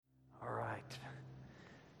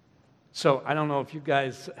So I don't know if you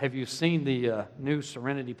guys, have you seen the new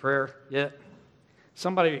Serenity Prayer yet?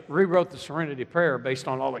 Somebody rewrote the Serenity Prayer based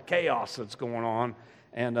on all the chaos that's going on,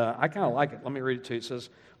 and I kind of like it. Let me read it to you. It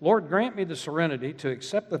says, Lord, grant me the serenity to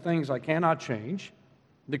accept the things I cannot change,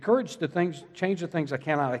 the courage to change the things I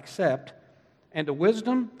cannot accept, and the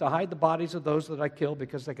wisdom to hide the bodies of those that I kill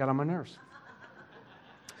because they got on my nerves.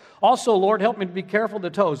 Also, Lord, help me to be careful of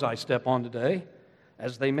the toes I step on today,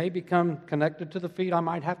 as they may become connected to the feet I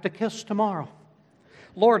might have to kiss tomorrow.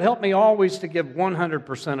 Lord, help me always to give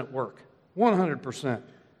 100% at work. 100%.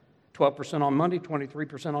 12% on Monday,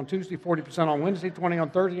 23% on Tuesday, 40% on Wednesday, 20 on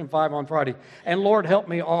Thursday, and 5 on Friday. And Lord, help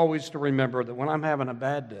me always to remember that when I'm having a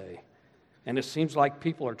bad day, and it seems like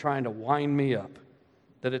people are trying to wind me up,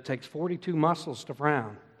 that it takes 42 muscles to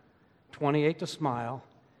frown, 28 to smile,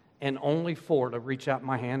 and only 4 to reach out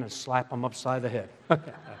my hand and slap them upside the head.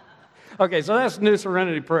 Okay, so that's the new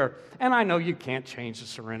Serenity Prayer. And I know you can't change the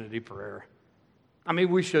Serenity Prayer. I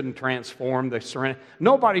mean, we shouldn't transform the Serenity.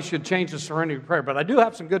 Nobody should change the Serenity Prayer, but I do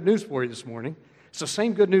have some good news for you this morning. It's the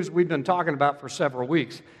same good news we've been talking about for several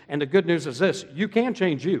weeks. And the good news is this: you can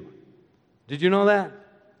change you. Did you know that?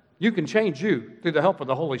 You can change you through the help of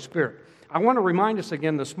the Holy Spirit. I want to remind us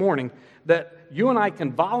again this morning that you and I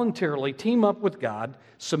can voluntarily team up with God,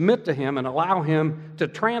 submit to Him, and allow Him to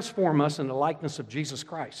transform us in the likeness of Jesus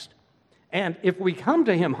Christ. And if we come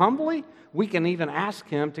to Him humbly, we can even ask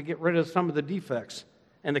Him to get rid of some of the defects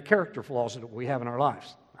and the character flaws that we have in our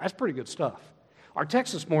lives. That's pretty good stuff. Our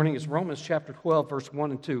text this morning is Romans chapter 12, verse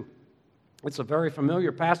 1 and 2. It's a very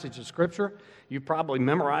familiar passage of Scripture. You probably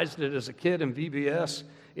memorized it as a kid in VBS.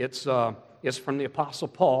 It's from the Apostle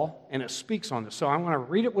Paul, and it speaks on this. So I'm going to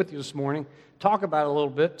read it with you this morning, talk about it a little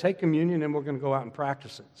bit, take communion, and we're going to go out and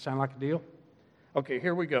practice it. Sound like a deal? Okay,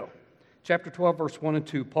 here we go. Chapter 12, verse 1 and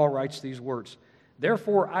 2, Paul writes these words.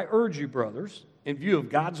 Therefore, I urge you, brothers, in view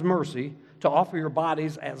of God's mercy, to offer your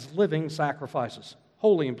bodies as living sacrifices,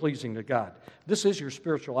 holy and pleasing to God. This is your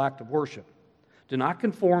spiritual act of worship. Do not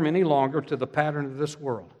conform any longer to the pattern of this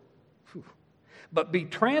world, but be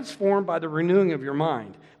transformed by the renewing of your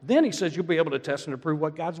mind. Then, he says, you'll be able to test and approve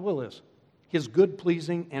what God's will is, His good,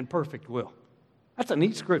 pleasing, and perfect will. That's a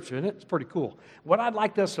neat scripture, isn't it? It's pretty cool. What I'd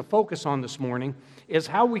like us to focus on this morning is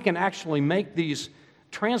how we can actually make these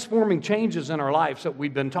transforming changes in our lives that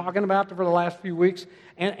we've been talking about for the last few weeks,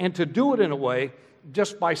 and to do it in a way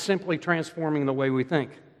just by simply transforming the way we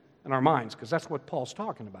think in our minds, because that's what Paul's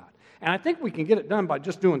talking about. And I think we can get it done by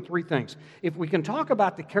just doing 3 things. If we can talk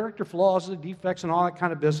about the character flaws, the defects, and all that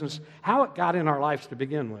kind of business, how it got in our lives to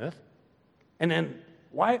begin with, and then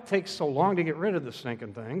why it takes so long to get rid of the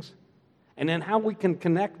stinking things, and then how we can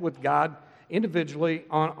connect with God individually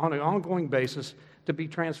on an ongoing basis to be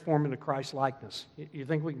transformed into Christ's likeness. You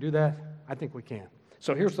think we can do that? I think we can.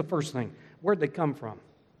 So here's the first thing. Where'd they come from?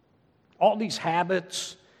 All these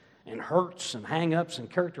habits and hurts and hang-ups and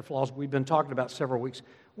character flaws we've been talking about several weeks,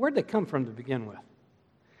 where'd they come from to begin with?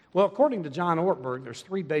 Well, according to John Ortberg, there's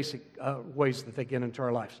 3 basic ways that they get into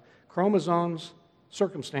our lives. Chromosomes,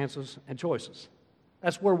 circumstances, and choices.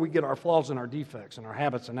 That's where we get our flaws and our defects and our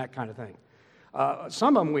habits and that kind of thing.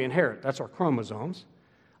 Some of them we inherit. That's our chromosomes.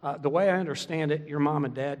 The way I understand it, your mom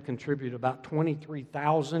and dad contribute about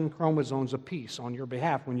 23,000 chromosomes apiece on your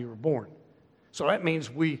behalf when you were born. So that means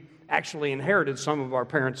we actually inherited some of our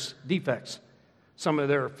parents' defects, some of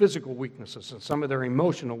their physical weaknesses, and some of their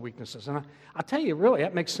emotional weaknesses. And I'll tell you, really,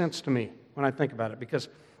 that makes sense to me when I think about it, because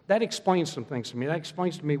that explains some things to me. That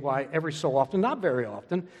explains to me why every so often, not very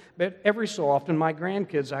often, but every so often, my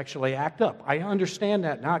grandkids actually act up. I understand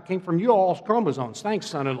that now. It came from you all's chromosomes. Thanks,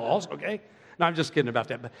 son-in-laws, okay? No, I'm just kidding about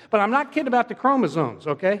that. But I'm not kidding about the chromosomes,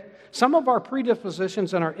 okay? Some of our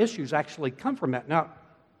predispositions and our issues actually come from that. Now,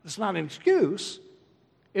 it's not an excuse.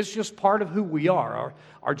 It's just part of who we are,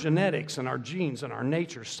 our genetics and our genes and our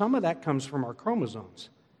nature. Some of that comes from our chromosomes.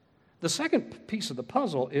 The second piece of the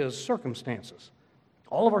puzzle is circumstances.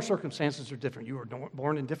 All of our circumstances are different. You were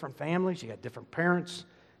born in different families. You had different parents,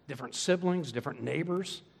 different siblings, different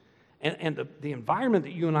neighbors. And the environment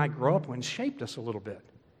that you and I grew up in shaped us a little bit.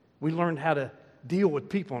 We learned how to deal with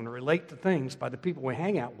people and relate to things by the people we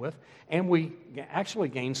hang out with, and we actually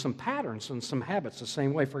gained some patterns and some habits the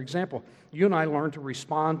same way. For example, you and I learned to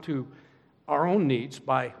respond to our own needs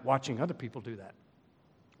by watching other people do that.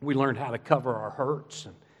 We learned how to cover our hurts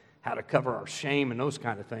and how to cover our shame and those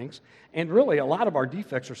kind of things. And really, a lot of our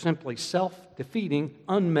defects are simply self-defeating,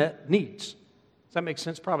 unmet needs. Does that make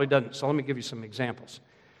sense? Probably doesn't, so let me give you some examples.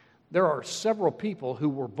 There are several people who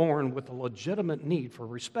were born with a legitimate need for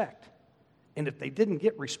respect. And if they didn't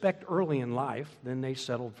get respect early in life, then they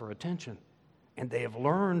settled for attention. And they have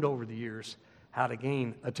learned over the years how to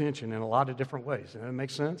gain attention in a lot of different ways. Does that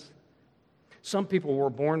make sense? Some people were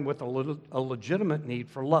born with a legitimate need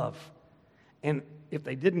for love. And if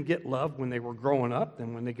they didn't get love when they were growing up,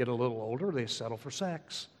 then when they get a little older, they settle for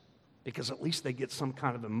sex, because at least they get some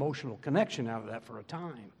kind of emotional connection out of that for a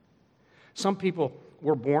time. Some people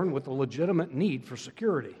were born with a legitimate need for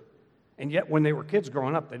security. And yet when they were kids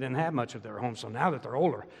growing up, they didn't have much of their home. So now that they're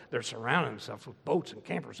older, they're surrounding themselves with boats and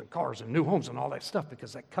campers and cars and new homes and all that stuff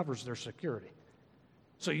because that covers their security.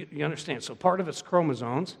 So you understand. So part of it's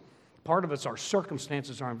chromosomes, part of it's our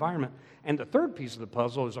circumstances, our environment, and the third piece of the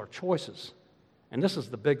puzzle is our choices. And this is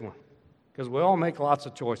the big one, because we all make lots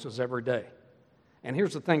of choices every day. And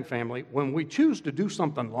here's the thing, family. When we choose to do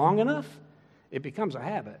something long enough, it becomes a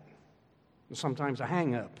habit, and sometimes a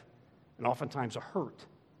hang-up, and oftentimes a hurt.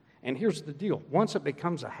 And here's the deal. Once it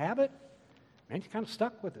becomes a habit, man, you're kind of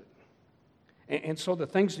stuck with it. And so the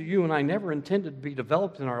things that you and I never intended to be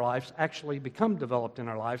developed in our lives actually become developed in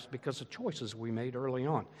our lives because of choices we made early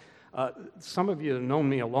on. Some of you have known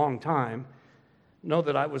me a long time know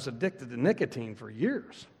that I was addicted to nicotine for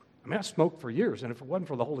years. I mean, I smoked for years, and if it wasn't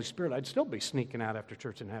for the Holy Spirit, I'd still be sneaking out after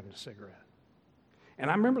church and having a cigarette. And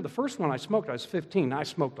I remember the first one I smoked, I was 15. I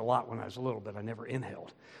smoked a lot when I was a little, but I never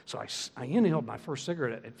inhaled. So I inhaled my first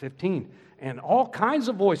cigarette at 15, and all kinds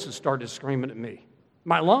of voices started screaming at me.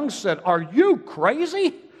 My lungs said, "Are you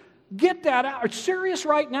crazy? Get that out. Are you serious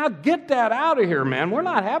right now? Get that out of here, man. We're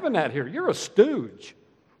not having that here. You're a stooge."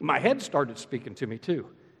 My head started speaking to me, too,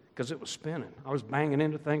 because it was spinning. I was banging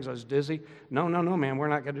into things. I was dizzy. No, man, we're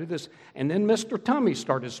not going to do this. And then Mr. Tummy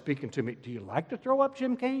started speaking to me. "Do you like to throw up,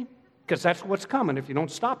 Jim Kane? Because that's what's coming. If you don't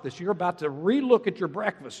stop this, you're about to relook at your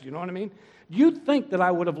breakfast." You know what I mean? You'd think that I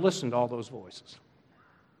would have listened to all those voices,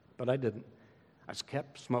 but I didn't. I just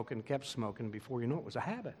kept smoking. Before you know it, was a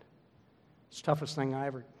habit. It's the toughest thing I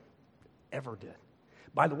ever did.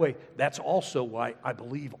 By the way, that's also why I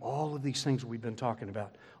believe all of these things we've been talking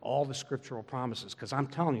about, all the scriptural promises, because I'm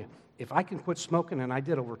telling you, if I can quit smoking, and I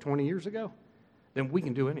did over 20 years ago, then we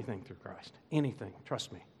can do anything through Christ. Anything,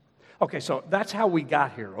 trust me. Okay, so that's how we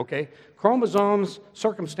got here, okay? Chromosomes,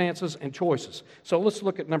 circumstances, and choices. So let's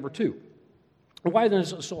look at number 2. Why then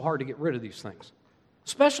is it so hard to get rid of these things?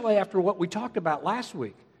 Especially after what we talked about last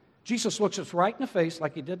week. Jesus looks us right in the face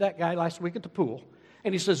like he did that guy last week at the pool,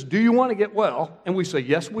 and he says, "Do you want to get well?" And we say,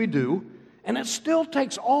 "Yes, we do." And it still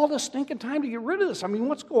takes all this stinking time to get rid of this. I mean,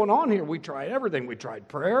 what's going on here? We tried everything. We tried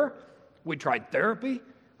prayer. We tried therapy.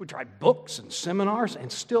 We tried books and seminars,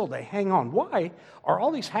 and still they hang on. Why are all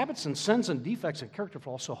these habits and sins and defects and character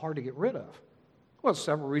flaws so hard to get rid of? Well,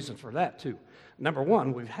 several reasons for that, too. Number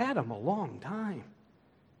one, we've had them a long time.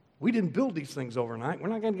 We didn't build these things overnight. We're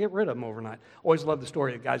not going to get rid of them overnight. Always love the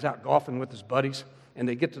story of the guy's out golfing with his buddies, and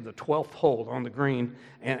they get to the 12th hole on the green,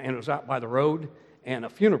 and it was out by the road, and a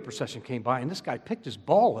funeral procession came by, and this guy picked his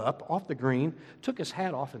ball up off the green, took his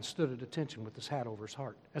hat off, and stood at attention with his hat over his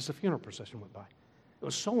heart as the funeral procession went by. It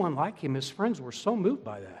was so unlike him. His friends were so moved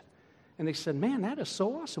by that. And they said, "Man, that is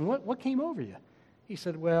so awesome. What came over you?" He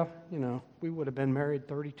said, "Well, we would have been married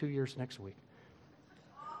 32 years next week."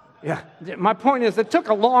 Yeah, my point is, it took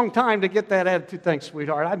a long time to get that attitude. "Thanks,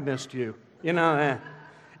 sweetheart, I missed you."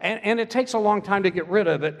 And it takes a long time to get rid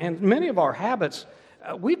of it. And many of our habits,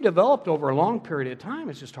 we've developed over a long period of time.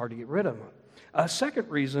 It's just hard to get rid of them. A second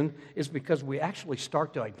reason is because we actually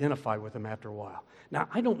start to identify with them after a while. Now,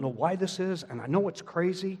 I don't know why this is, and I know it's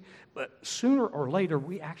crazy, but sooner or later,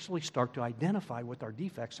 we actually start to identify with our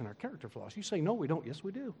defects and our character flaws. You say, "No, we don't." Yes,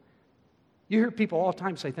 we do. You hear people all the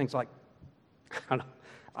time say things like,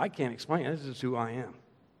 "I can't explain it. This is who I am.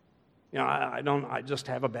 I just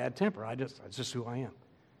have a bad temper. It's just who I am.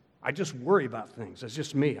 I just worry about things. It's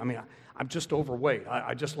just me. I'm just overweight.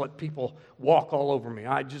 I just let people walk all over me.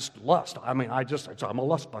 I just lust. I'm a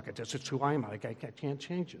lust bucket. That's just who I am. I can't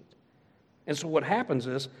change it." And so what happens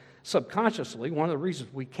is, subconsciously, one of the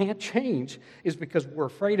reasons we can't change is because we're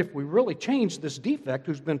afraid if we really change this defect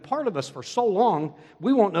who's been part of us for so long,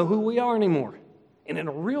 we won't know who we are anymore. And in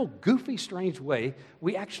a real goofy, strange way,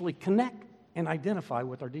 we actually connect and identify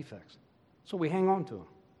with our defects. So we hang on to them.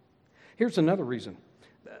 Here's another reason.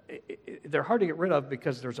 They're hard to get rid of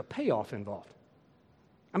because there's a payoff involved.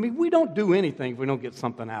 We don't do anything if we don't get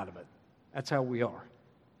something out of it. That's how we are.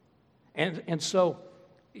 And so,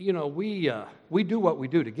 we do what we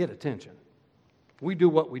do to get attention. We do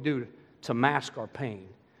what we do to mask our pain.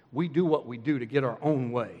 We do what we do to get our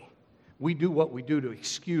own way. We do what we do to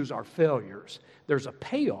excuse our failures. There's a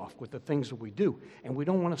payoff with the things that we do, and we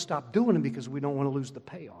don't want to stop doing them because we don't want to lose the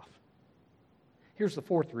payoff. Here's the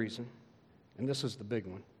fourth reason, and this is the big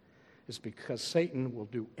one. It's because Satan will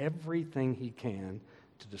do everything he can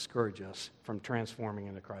to discourage us from transforming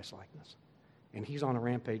into Christ-likeness. And he's on a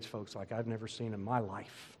rampage, folks, like I've never seen in my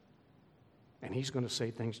life. And he's going to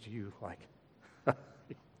say things to you like,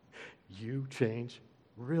 you change?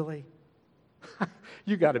 Really?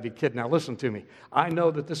 You got to be kidding. Now listen to me. I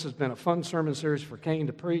know that this has been a fun sermon series for Kane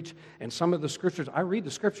to preach, and some of the scriptures, I read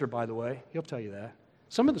the scripture, by the way. He'll tell you that.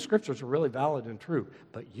 Some of the scriptures are really valid and true,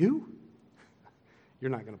 but you're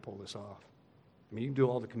not going to pull this off. I mean, you can do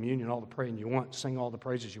all the communion, all the praying you want, sing all the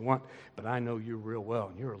praises you want, but I know you real well,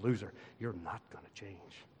 and you're a loser. You're not going to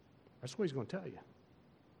change. That's what he's going to tell you.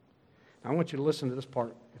 Now, I want you to listen to this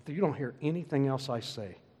part. If you don't hear anything else I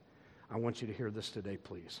say, I want you to hear this today,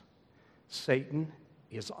 please. Satan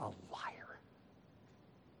is a liar.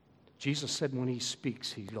 Jesus said when he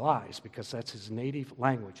speaks, he lies because that's his native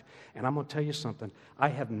language. And I'm going to tell you something. I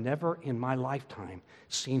have never in my lifetime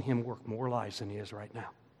seen him work more lies than he is right now.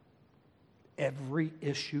 Every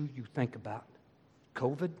issue you think about,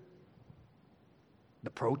 COVID, the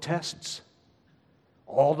protests,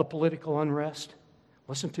 all the political unrest,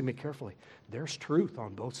 listen to me carefully. There's truth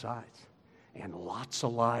on both sides and lots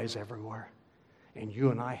of lies everywhere. And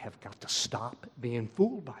you and I have got to stop being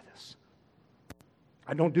fooled by this.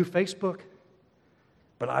 I don't do Facebook,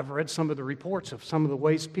 but I've read some of the reports of some of the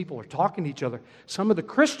ways people are talking to each other. Some of the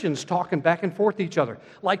Christians talking back and forth to each other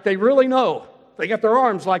like they really know. They got their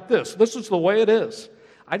arms like this. This is the way it is.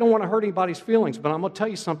 I don't want to hurt anybody's feelings, but I'm going to tell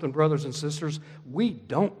you something, brothers and sisters. We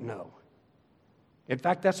don't know. In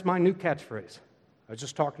fact, that's my new catchphrase. I was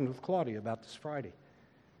just talking with Claudia about this Friday.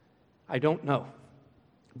 I don't know,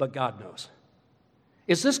 but God knows.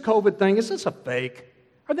 Is this COVID thing, is this a fake?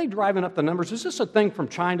 Are they driving up the numbers? Is this a thing from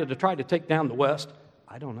China to try to take down the West?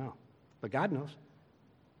 I don't know, but God knows.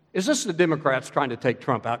 Is this the Democrats trying to take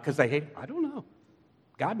Trump out because they hate him? I don't know.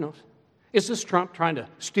 God knows. Is this Trump trying to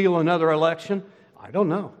steal another election? I don't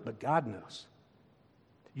know, but God knows.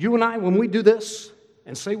 You and I, when we do this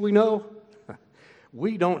and say we know,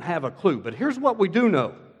 we don't have a clue. But here's what we do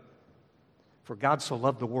know. For God so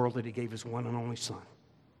loved the world that he gave his one and only Son.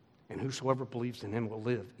 And whosoever believes in him will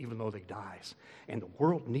live, even though they dies. And the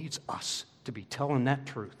world needs us to be telling that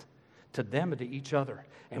truth to them and to each other.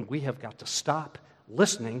 And we have got to stop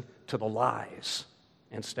listening to the lies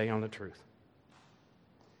and stay on the truth.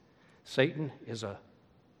 Satan is a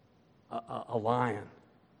lion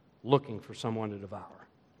looking for someone to devour.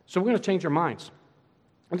 So we're going to change our minds.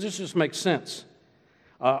 And this just makes sense.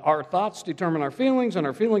 Our thoughts determine our feelings, and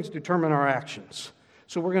our feelings determine our actions.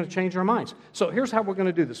 So we're going to change our minds. So here's how we're going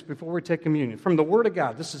to do this before we take communion. From the Word of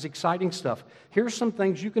God, this is exciting stuff. Here's some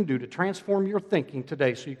things you can do to transform your thinking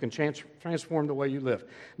today so you can transform the way you live.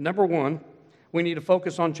 Number one, we need to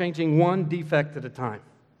focus on changing one defect at a time.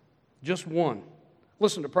 Just one.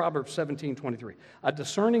 Listen to Proverbs 17:23. A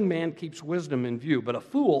discerning man keeps wisdom in view, but a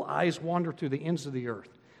fool eyes wander to the ends of the earth.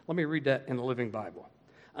 Let me read that in the Living Bible.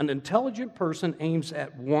 An intelligent person aims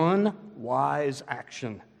at one wise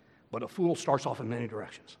action, but a fool starts off in many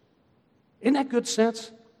directions. Isn't that good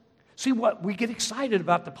sense? See, what we get excited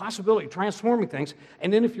about the possibility of transforming things,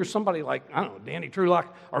 and then if you're somebody like, I don't know, Danny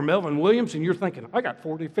Trulock or Melvin Williams, and you're thinking, I got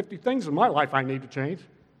 40, 50 things in my life I need to change,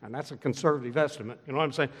 and that's a conservative estimate, you know what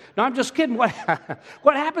I'm saying? No, I'm just kidding. What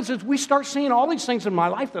happens is we start seeing all these things in my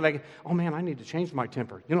life that oh man, I need to change my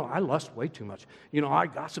temper. You know, I lust way too much. You know, I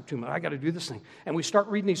gossip too much. I got to do this thing. And we start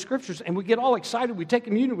reading these scriptures, and we get all excited. We take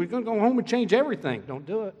communion. We're going to go home and change everything. Don't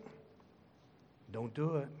do it. Don't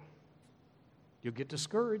do it. You'll get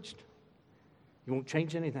discouraged. You won't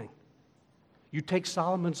change anything. You take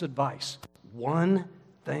Solomon's advice, one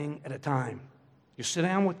thing at a time. You sit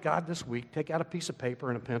down with God this week, take out a piece of paper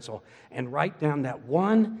and a pencil, and write down that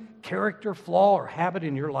one character flaw or habit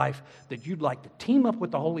in your life that you'd like to team up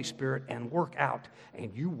with the Holy Spirit and work out.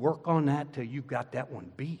 And you work on that till you've got that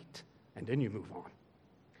one beat, and then you move on.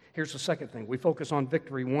 Here's the second thing. We focus on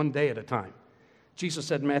victory one day at a time. Jesus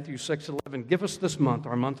said in Matthew 6:11, give us this month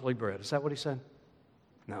our monthly bread. Is that what he said?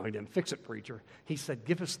 No, he didn't. Fix it, preacher. He said,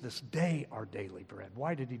 give us this day our daily bread.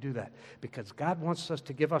 Why did he do that? Because God wants us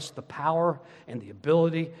to give us the power and the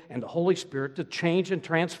ability and the Holy Spirit to change and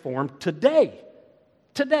transform today.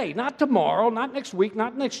 Today, not tomorrow, not next week,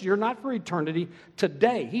 not next year, not for eternity.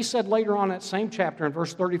 Today. He said later on that same chapter in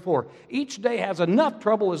verse 34, each day has enough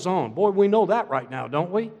trouble its own. Boy, we know that right now,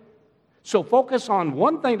 don't we? So focus on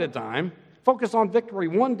one thing at a time. Focus on victory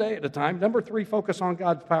one day at a time. Number three, focus on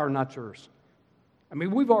God's power, not yours. I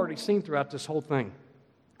mean, we've already seen throughout this whole thing,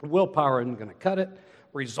 willpower isn't going to cut it.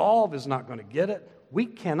 Resolve is not going to get it. We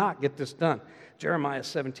cannot get this done. Jeremiah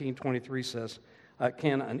 17:23 says,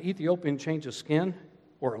 can an Ethiopian change his skin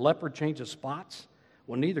or a leopard change his spots?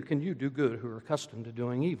 Well, neither can you do good who are accustomed to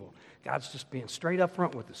doing evil. God's just being straight up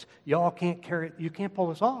front with us. Y'all can't carry it. You can't pull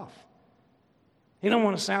us off. He don't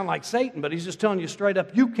want to sound like Satan, but he's just telling you straight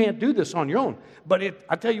up, you can't do this on your own. But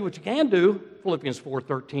I tell you what you can do, Philippians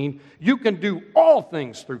 4:13, you can do all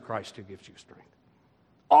things through Christ who gives you strength.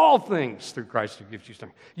 All things through Christ who gives you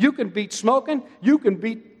strength. You can beat smoking, you can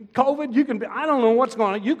beat COVID, I don't know what's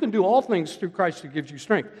going on. You can do all things through Christ who gives you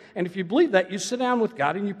strength. And if you believe that, you sit down with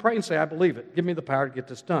God and you pray and say, I believe it. Give me the power to get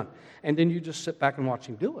this done. And then you just sit back and watch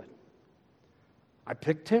him do it. I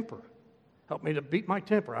pick temper. Help me to beat my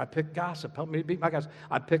temper. I pick gossip. Help me to beat my gossip.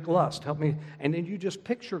 I pick lust. Help me. And then you just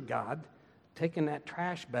picture God taking that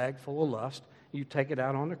trash bag full of lust. You take it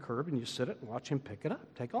out on the curb and you sit it and watch him pick it up,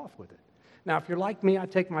 take off with it. Now, if you're like me, I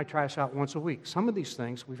take my trash out once a week. Some of these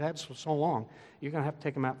things we've had for so long, you're going to have to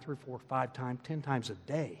take them out 3, 4, 5 times, 10 times a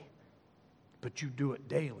day. But you do it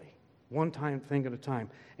daily, one thing at a time,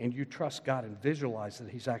 and you trust God and visualize that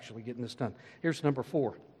he's actually getting this done. Here's number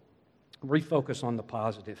 4, refocus on the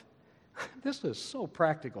positive. This is so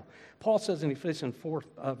practical. Paul says in Ephesians 4,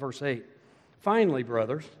 verse 8, finally,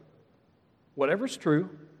 brothers, whatever's true,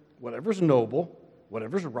 whatever's noble,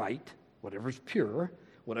 whatever's right, whatever's pure,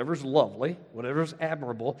 whatever's lovely, whatever's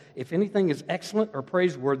admirable, if anything is excellent or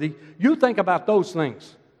praiseworthy, you think about those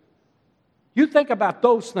things. You think about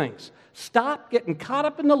those things. Stop getting caught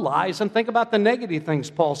up in the lies and think about the negative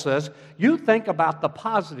things, Paul says. You think about the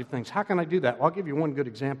positive things. How can I do that? Well, I'll give you one good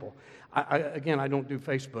example. Again, I don't do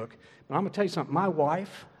Facebook, but I'm going to tell you something. My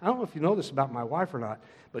wife, I don't know if you know this about my wife or not,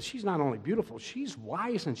 but she's not only beautiful, she's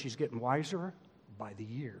wise, and she's getting wiser by the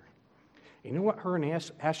year. You know what her and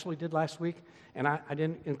Ashley did last week? And I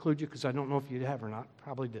didn't include you because I don't know if you have or not.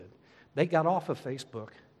 Probably did. They got off of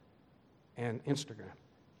Facebook and Instagram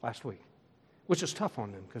last week, which is tough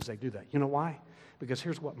on them because they do that. You know why? Because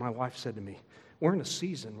here's what my wife said to me. We're in a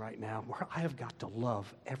season right now where I have got to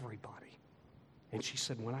love everybody. And she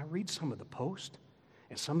said, when I read some of the posts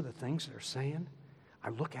and some of the things they're saying,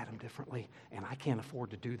 I look at them differently, and I can't afford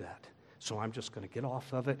to do that. So I'm just going to get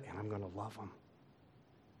off of it, and I'm going to love them.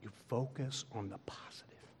 You focus on the positive.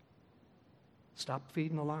 Stop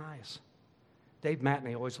feeding the lies. Dave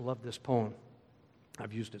Matney always loved this poem.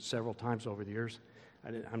 I've used it several times over the years.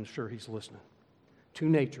 I'm sure he's listening. 2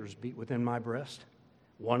 natures beat within my breast.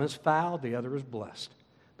 One is foul, the other is blessed.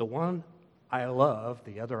 The one I love,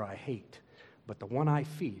 the other I hate. But the one I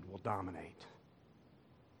feed will dominate.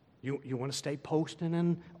 You want to stay posting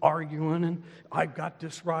and arguing and I've got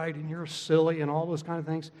this right and you're silly and all those kind of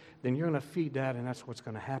things, then you're going to feed that and that's what's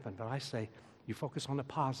going to happen. But I say you focus on the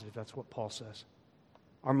positive. That's what Paul says.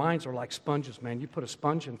 Our minds are like sponges, man. You put a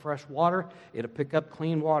sponge in fresh water, it'll pick up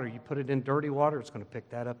clean water. You put it in dirty water, it's going to pick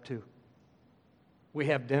that up too. We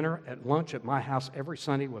have dinner at lunch at my house every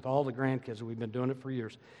Sunday with all the grandkids. We've been doing it for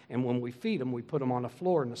years. And when we feed them, we put them on the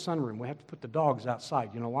floor in the sunroom. We have to put the dogs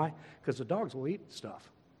outside. You know why? Because the dogs will eat stuff.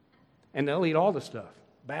 And they'll eat all the stuff.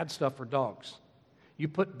 Bad stuff for dogs. You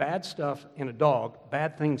put bad stuff in a dog,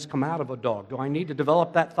 bad things come out of a dog. Do I need to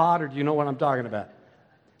develop that thought, or do you know what I'm talking about?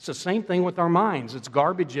 It's the same thing with our minds. It's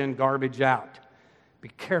garbage in, garbage out. Be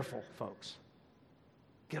careful, folks.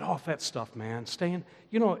 Get off that stuff, man. Stay in.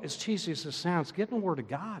 You know, as cheesy as this sounds, get in the Word of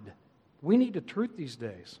God. We need the truth these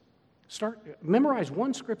days. Memorize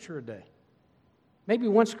 1 scripture a day. Maybe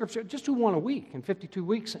 1 scripture, just do 1 a week. In 52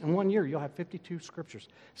 weeks, in 1 year, you'll have 52 scriptures.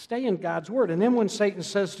 Stay in God's Word. And then when Satan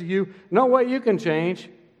says to you, no way you can change,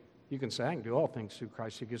 you can say, I can do all things through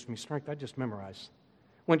Christ who gives me strength. I just memorized.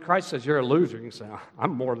 When Christ says you're a loser, you can say,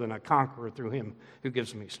 I'm more than a conqueror through him who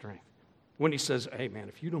gives me strength. When he says, hey, man,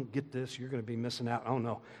 if you don't get this, you're going to be missing out. Oh,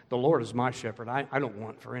 no, the Lord is my shepherd. I don't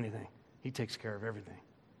want for anything. He takes care of everything.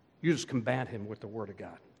 You just combat him with the Word of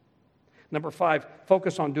God. Number 5,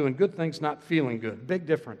 focus on doing good things, not feeling good. Big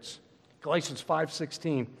difference. Galatians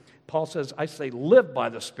 5:16, Paul says, I say live by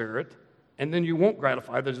the Spirit, and then you won't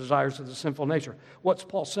gratify the desires of the sinful nature. What's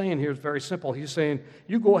Paul saying here is very simple. He's saying,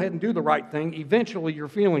 you go ahead and do the right thing. Eventually, your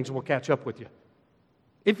feelings will catch up with you.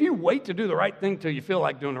 If you wait to do the right thing till you feel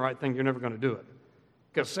like doing the right thing, you're never going to do it.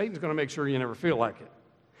 Because Satan's going to make sure you never feel like it.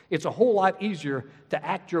 It's a whole lot easier to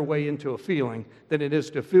act your way into a feeling than it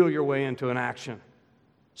is to feel your way into an action.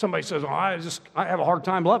 Somebody says, I have a hard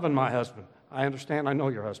time loving my husband. I understand. I know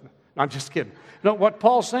your husband. No, I'm just kidding. No, what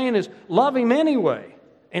Paul's saying is love him anyway.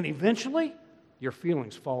 And eventually, your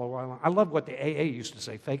feelings follow right along. I love what the AA used to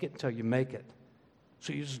say, fake it until you make it.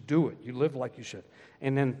 So you just do it. You live like you should.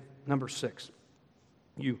 And then number 6,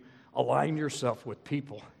 you align yourself with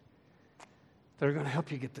people that are going to help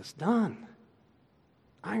you get this done.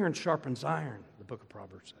 Iron sharpens iron, the book of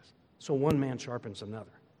Proverbs says. So one man sharpens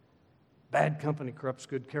another. Bad company corrupts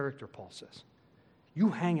good character, Paul says. You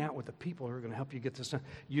hang out with the people who are going to help you get this done.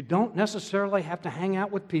 You don't necessarily have to hang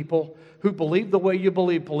out with people who believe the way you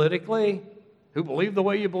believe politically. who believe the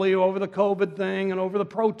way you believe over the COVID thing and over the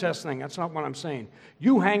protest thing. That's not what I'm saying.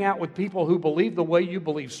 You hang out with people who believe the way you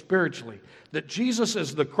believe spiritually, that Jesus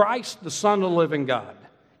is the Christ, the Son of the living God.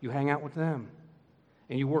 You hang out with them,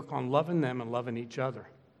 and you work on loving them and loving each other.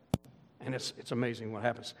 And it's amazing what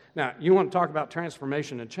happens. Now, you want to talk about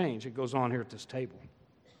transformation and change. It goes on here at this table.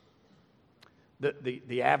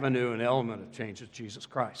 The avenue and element of change is Jesus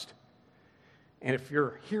Christ. And if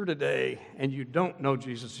you're here today and you don't know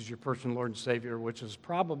Jesus as your personal Lord and Savior, which is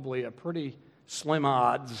probably a pretty slim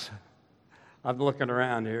odds, I'm looking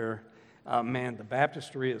around here, man, the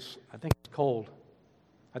baptistry is, I think it's cold.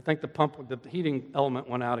 I think the heating element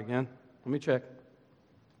went out again. Let me check.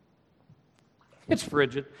 It's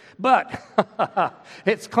frigid, but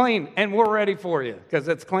it's clean, and we're ready for you because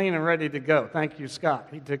it's clean and ready to go. Thank you, Scott.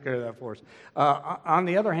 He took care of that for us. On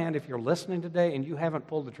the other hand, if you're listening today and you haven't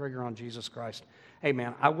pulled the trigger on Jesus Christ, hey,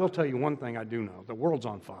 man, I will tell you one thing I do know. The world's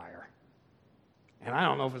on fire. And I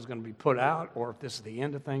don't know if it's going to be put out or if this is the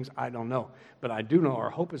end of things. I don't know. But I do know our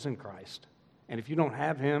hope is in Christ. And if you don't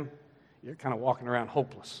have him, you're kind of walking around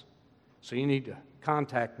hopeless. So you need to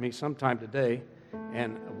contact me sometime today,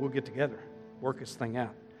 and we'll get together. Work this thing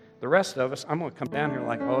out. The rest of us, I'm going to come down here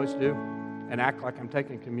like I always do and act like I'm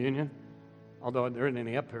taking communion, although there isn't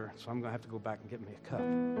any up here, so I'm going to have to go back and get me a cup.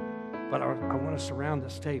 But I want to surround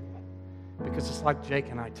this table because it's like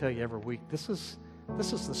Jake and I tell you every week, this is the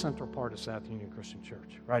central part of South Union Christian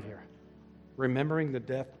Church, right here. Remembering the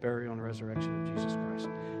death, burial, and resurrection of Jesus Christ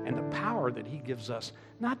and the power that he gives us,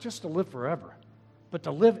 not just to live forever, but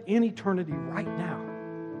to live in eternity right now.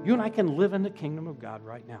 You and I can live in the kingdom of God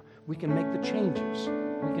right now. We can make the changes.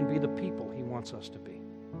 We can be the people he wants us to be.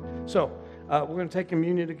 So we're going to take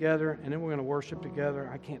communion together, and then we're going to worship together.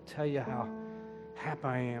 I can't tell you how happy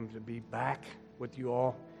I am to be back with you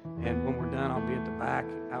all. And when we're done, I'll be at the back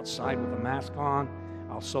outside with a mask on.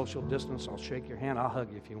 I'll social distance. I'll shake your hand. I'll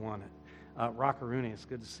hug you if you want it. Rocker Rooney, it's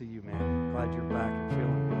good to see you, man. Glad you're back and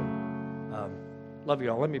feeling good. Love you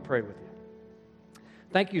all. Let me pray with you.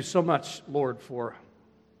 Thank you so much, Lord, for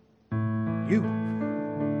you,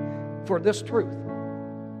 for this truth.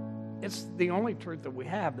 It's the only truth that we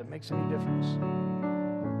have that makes any difference.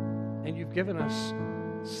 And you've given us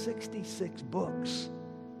 66 books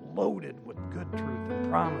loaded with good truth and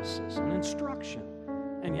promises and instruction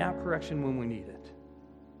and correction when we need it.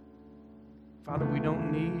 Father, we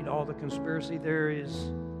don't need all the conspiracy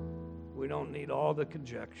theories. We don't need all the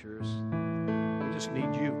conjectures. We just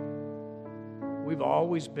need you. We've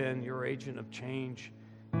always been your agent of change.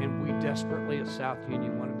 And we desperately at South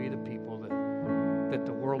Union want to be the people that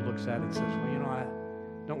the world looks at and says, well, I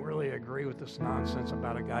don't really agree with this nonsense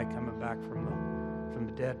about a guy coming back from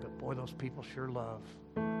the dead, but boy, those people sure love.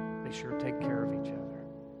 They sure take care of each other.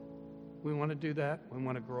 We want to do that. We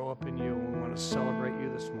want to grow up in you. We want to celebrate you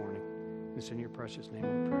this morning. It's in your precious name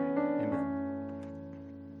we pray. Amen.